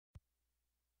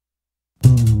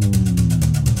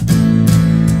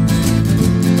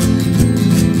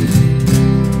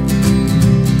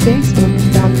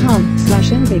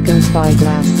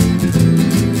facebook.com/indigospyglass.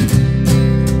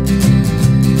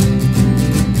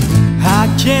 I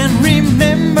can't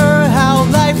remember how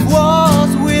life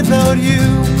was without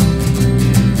you.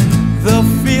 The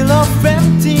feel of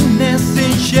emptiness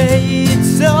in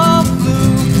shades of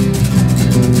blue.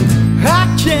 I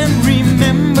can't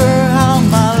remember how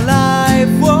my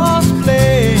life was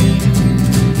playing.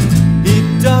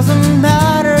 It doesn't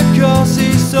matter 'cause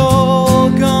it's all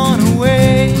gone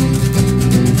away.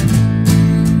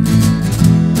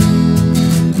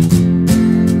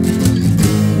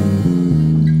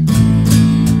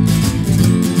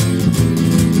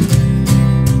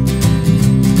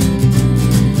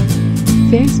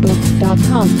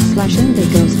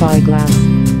 facebook.com/indigospyglass.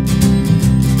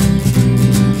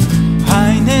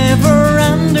 I never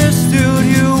understood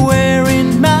you were in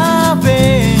my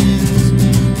veins,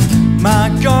 my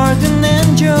guardian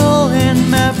angel and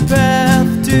my path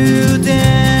to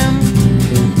them.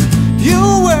 You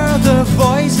were the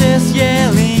voices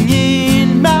yelling in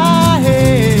my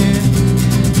head.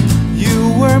 You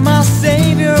were my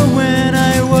savior when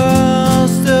I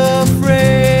was afraid.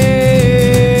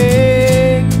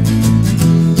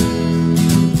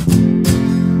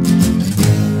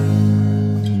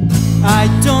 I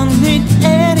don't need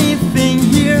anything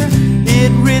here.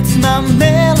 It reads my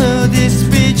melody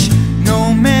speech. No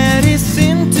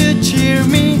medicine to cheer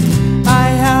me. I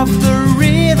have the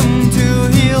rhythm to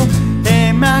heal.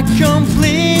 Am I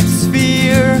complete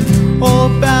sphere? All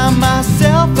by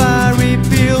myself I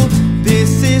repeal.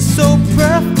 This is so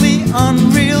perfectly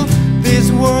unreal. These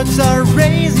words are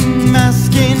raising my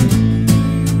skin.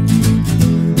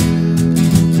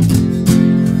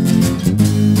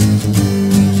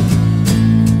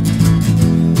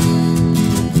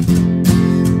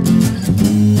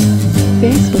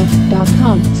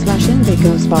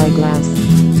 facebook.com/indigospyglass.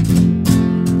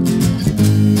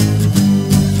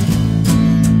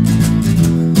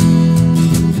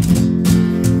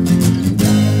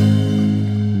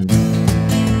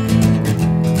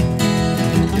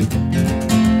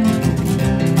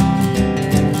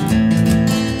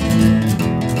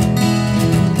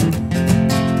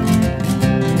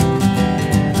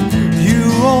 You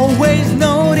always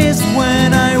noticed when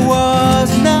I was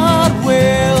not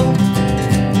well.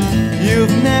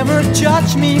 You've never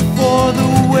judged me for the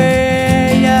way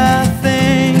I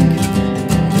think.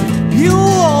 You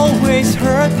always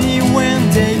hurt me when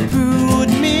they put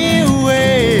me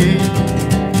away.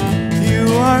 You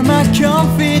are my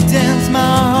confidence,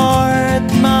 my heart,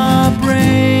 my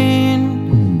brain.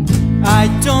 I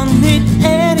don't need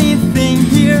anything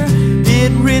here.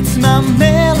 It reads my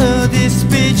melody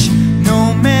speech. No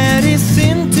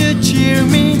medicine to cheer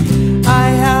me. I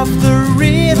have the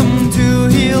rhythm to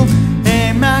heal.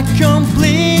 Am I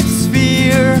complete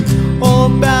sphere? All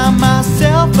by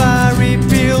myself I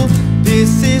repeal.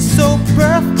 This is so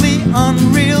perfectly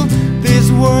unreal. These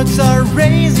words are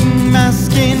raising my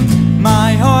skin. My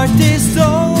heart is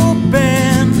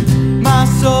open. My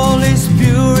soul is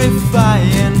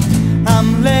purifying. I'm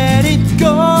let it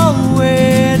go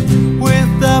with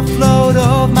the float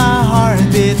of my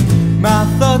heartbeat. My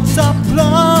thoughts are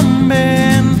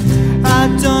plumbing. I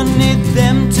don't need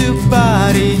them to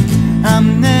party. I'm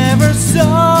never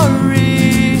sorry.